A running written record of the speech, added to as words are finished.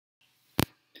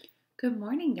Good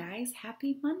morning, guys.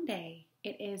 Happy Monday.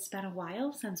 It has been a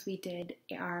while since we did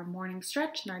our morning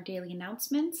stretch and our daily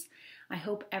announcements. I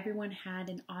hope everyone had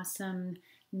an awesome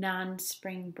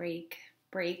non-spring break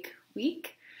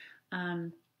week.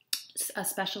 A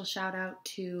special shout out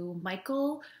to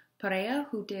Michael Perea,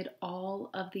 who did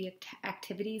all of the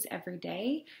activities every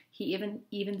day. He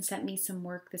even sent me some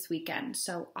work this weekend.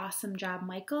 So awesome job,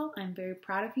 Michael. I'm very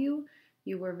proud of you.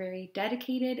 You were very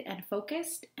dedicated and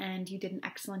focused, and you did an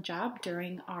excellent job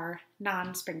during our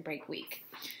non-spring break week.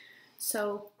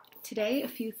 So today, a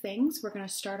few things. We're going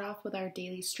to start off with our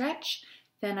daily stretch.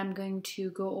 Then I'm going to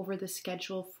go over the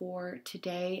schedule for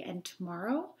today and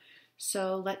tomorrow.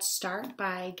 So let's start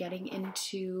by getting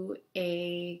into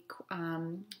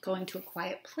going to a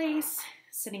quiet place,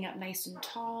 sitting up nice and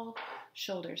tall,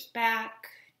 shoulders back.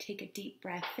 Take a deep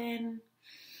breath in.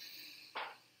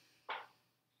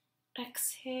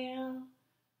 Exhale.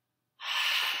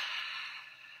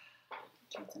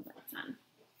 Turn some lights on.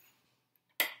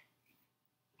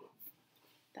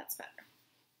 That's better.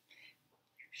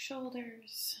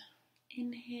 Shoulders.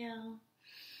 Inhale.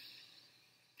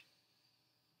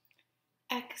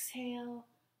 Exhale.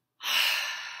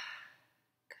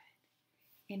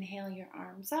 Good. Inhale your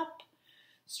arms up,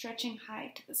 stretching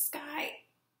high to the sky.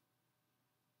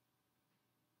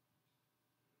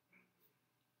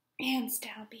 Hands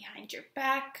down behind your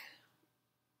back.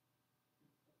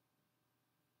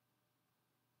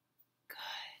 Good.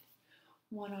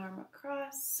 One arm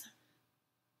across.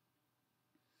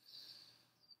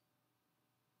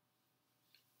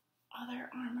 Other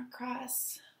arm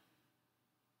across.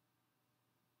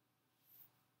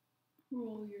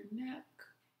 Roll your neck.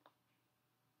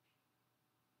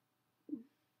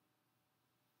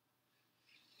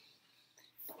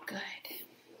 Good.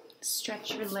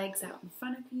 Stretch your legs out in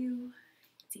front of you.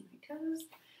 See my toes.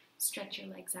 Stretch your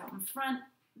legs out in front,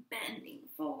 bending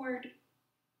forward.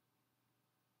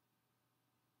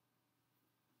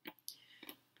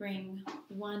 Bring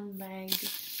one leg.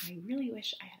 I really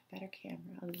wish I had a better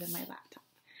camera other than my laptop.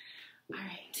 All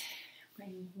right.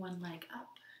 Bring one leg up.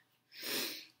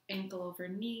 Ankle over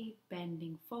knee,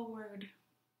 bending forward.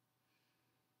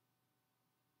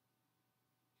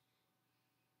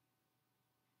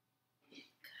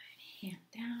 Hand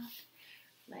down,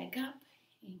 leg up,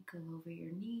 ankle over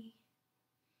your knee.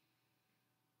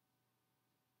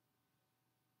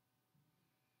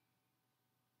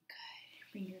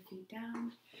 Good. Bring your feet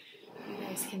down. You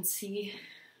guys can see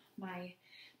my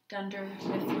Dunder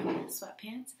Mifflin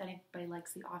sweatpants if anybody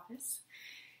likes The Office.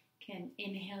 Can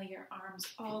inhale your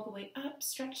arms all the way up.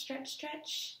 Stretch, stretch,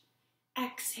 stretch.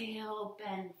 Exhale,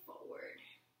 bend forward.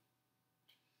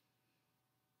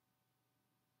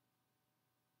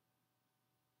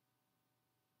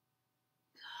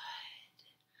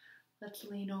 Let's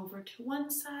lean over to one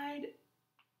side.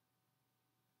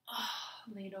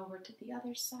 Lean over to the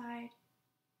other side.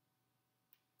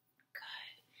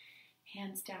 Good.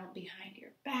 Hands down behind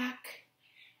your back.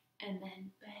 And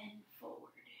then bend forward.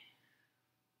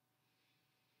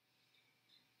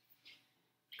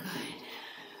 Good.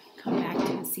 Come back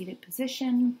to a seated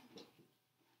position.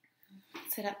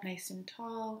 Sit up nice and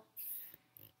tall.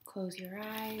 Close your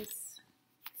eyes.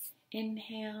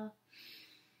 Inhale.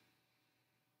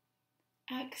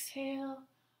 Exhale.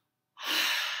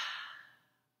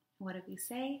 What did we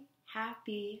say?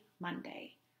 Happy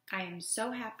Monday. I am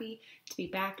so happy to be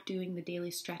back doing the daily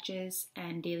stretches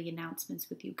and daily announcements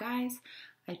with you guys.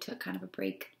 I took kind of a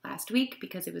break last week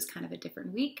because it was kind of a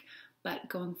different week, but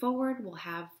going forward, we'll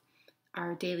have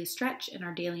our daily stretch and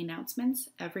our daily announcements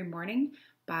every morning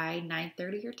by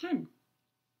 9:30 or 10.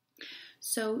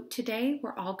 So today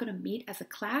we're all going to meet as a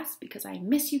class because I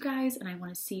miss you guys and I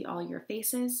want to see all your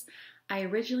faces. I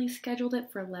originally scheduled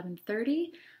it for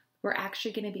 11:30. We're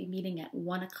actually going to be meeting at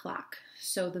 1 o'clock.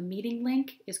 So the meeting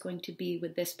link is going to be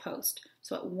with this post.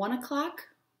 So at 1 o'clock,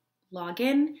 log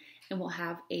in and we'll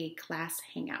have a class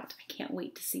hangout. I can't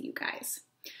wait to see you guys.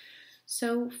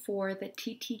 So for the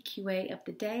TTQA of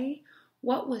the day,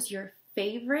 what was your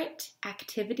favorite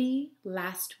activity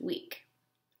last week?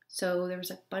 So there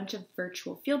was a bunch of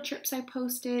virtual field trips I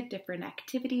posted, different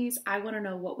activities. I want to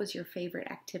know what was your favorite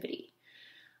activity.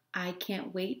 I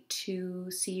can't wait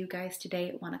to see you guys today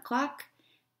at 1 o'clock.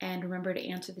 And remember to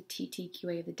answer the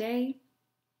TTQA of the day.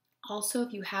 Also,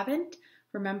 if you haven't,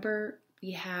 remember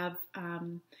we have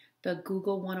the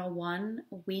Google 101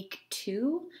 week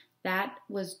 2. That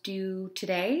was due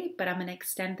today, but I'm going to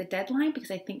extend the deadline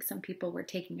because I think some people were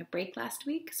taking a break last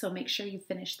week. So make sure you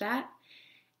finish that.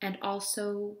 And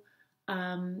also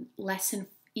lesson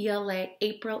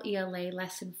April ELA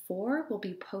lesson 4 will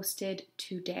be posted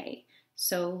today.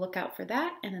 So look out for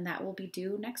that, and then that will be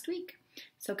due next week.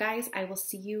 So guys, I will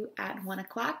see you at 1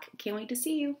 o'clock. Can't wait to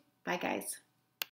see you. Bye guys.